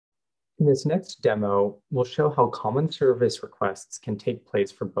In this next demo, we'll show how common service requests can take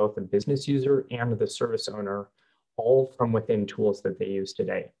place for both a business user and the service owner, all from within tools that they use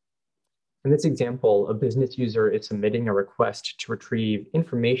today. In this example, a business user is submitting a request to retrieve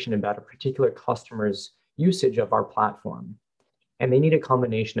information about a particular customer's usage of our platform, and they need a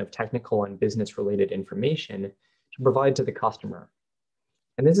combination of technical and business-related information to provide to the customer.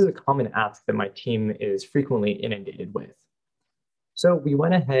 And this is a common ask that my team is frequently inundated with. So we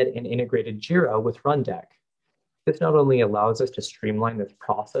went ahead and integrated Jira with Rundeck. This not only allows us to streamline this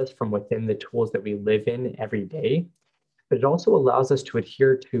process from within the tools that we live in every day, but it also allows us to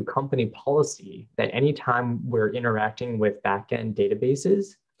adhere to company policy that anytime we're interacting with backend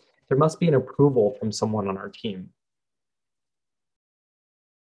databases, there must be an approval from someone on our team.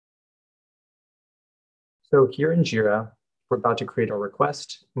 So here in Jira, we're about to create a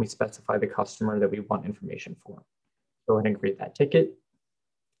request, and we specify the customer that we want information for. Go ahead and create that ticket.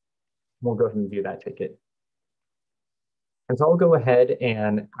 We'll go ahead and view that ticket. And so I'll go ahead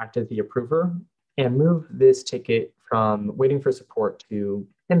and act as the approver and move this ticket from waiting for support to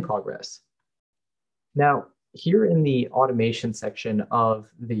in progress. Now, here in the automation section of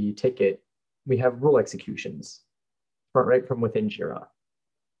the ticket, we have rule executions right from within Jira.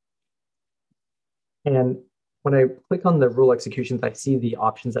 And when I click on the rule executions, I see the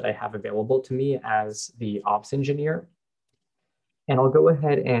options that I have available to me as the ops engineer. And I'll go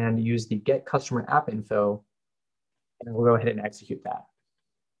ahead and use the get customer app info, and we'll go ahead and execute that.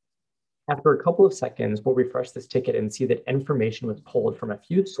 After a couple of seconds, we'll refresh this ticket and see that information was pulled from a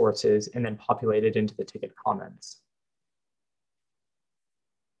few sources and then populated into the ticket comments.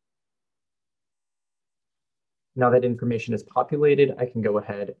 Now that information is populated, I can go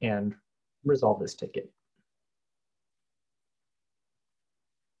ahead and resolve this ticket.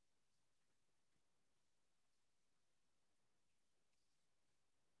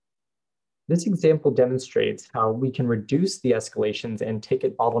 This example demonstrates how we can reduce the escalations and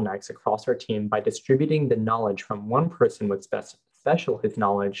ticket bottlenecks across our team by distributing the knowledge from one person with specialized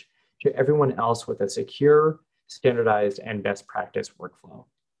knowledge to everyone else with a secure, standardized, and best practice workflow.